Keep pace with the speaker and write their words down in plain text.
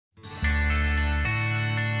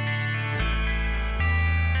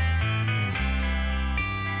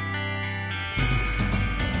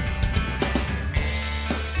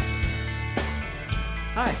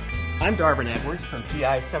I'm Darvin Edwards from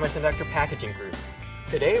TI's Semiconductor Packaging Group.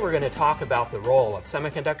 Today we're going to talk about the role of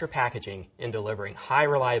semiconductor packaging in delivering high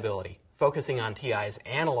reliability, focusing on TI's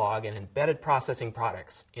analog and embedded processing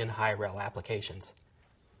products in HiRel applications.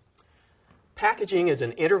 Packaging is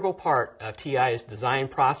an integral part of TI's design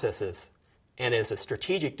processes and is a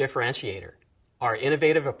strategic differentiator. Our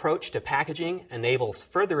innovative approach to packaging enables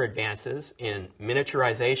further advances in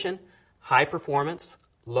miniaturization, high performance,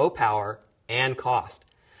 low power, and cost.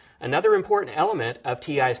 Another important element of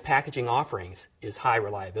TI's packaging offerings is high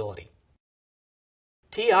reliability.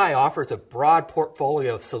 TI offers a broad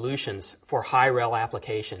portfolio of solutions for HiRel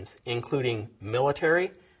applications, including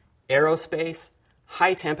military, aerospace,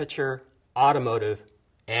 high temperature, automotive,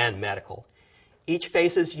 and medical. Each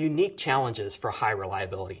faces unique challenges for high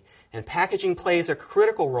reliability, and packaging plays a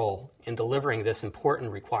critical role in delivering this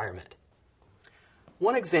important requirement.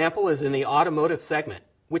 One example is in the automotive segment,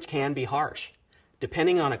 which can be harsh.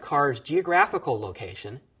 Depending on a car's geographical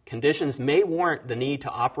location, conditions may warrant the need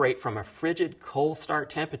to operate from a frigid cold start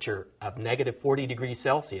temperature of negative 40 degrees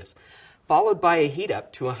Celsius, followed by a heat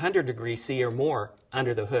up to 100 degrees C or more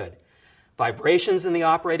under the hood. Vibrations in the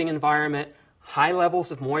operating environment, high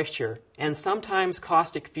levels of moisture, and sometimes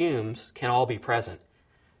caustic fumes can all be present.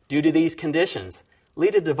 Due to these conditions,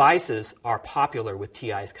 leaded devices are popular with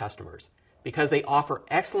TI's customers because they offer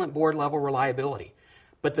excellent board level reliability.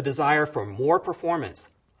 But the desire for more performance,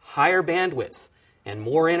 higher bandwidths, and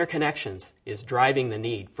more interconnections is driving the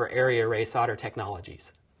need for area array solder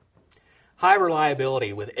technologies. High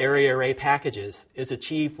reliability with area array packages is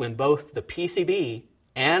achieved when both the PCB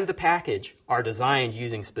and the package are designed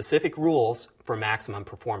using specific rules for maximum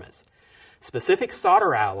performance. Specific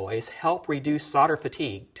solder alloys help reduce solder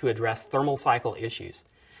fatigue to address thermal cycle issues.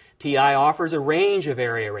 TI offers a range of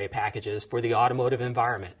area array packages for the automotive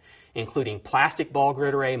environment, including plastic ball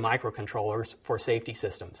grid array microcontrollers for safety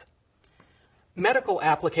systems. Medical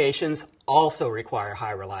applications also require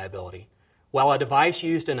high reliability. While a device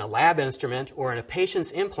used in a lab instrument or in a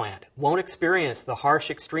patient's implant won't experience the harsh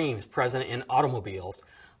extremes present in automobiles,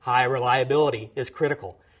 high reliability is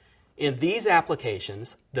critical. In these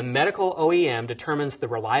applications, the medical OEM determines the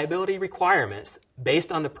reliability requirements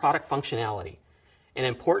based on the product functionality. An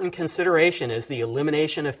important consideration is the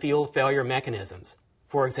elimination of field failure mechanisms.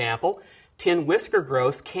 For example, tin whisker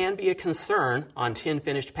growth can be a concern on tin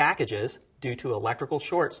finished packages due to electrical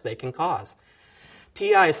shorts they can cause.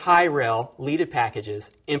 TI's HiRel leaded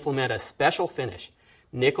packages implement a special finish,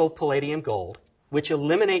 nickel palladium gold, which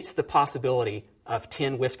eliminates the possibility of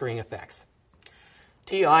tin whiskering effects.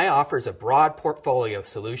 TI offers a broad portfolio of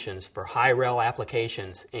solutions for HiRel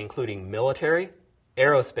applications, including military,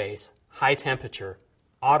 aerospace, high temperature,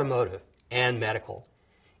 automotive, and medical.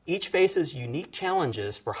 Each faces unique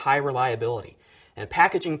challenges for high reliability, and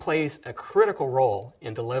packaging plays a critical role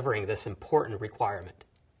in delivering this important requirement.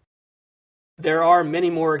 There are many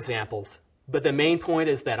more examples, but the main point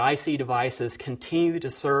is that IC devices continue to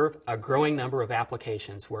serve a growing number of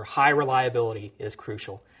applications where high reliability is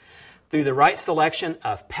crucial. Through the right selection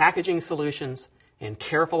of packaging solutions and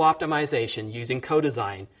careful optimization using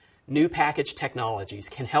co-design, new package technologies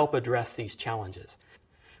can help address these challenges.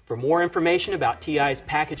 For more information about TI's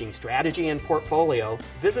packaging strategy and portfolio,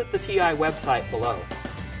 visit the TI website below.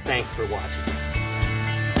 Thanks for watching.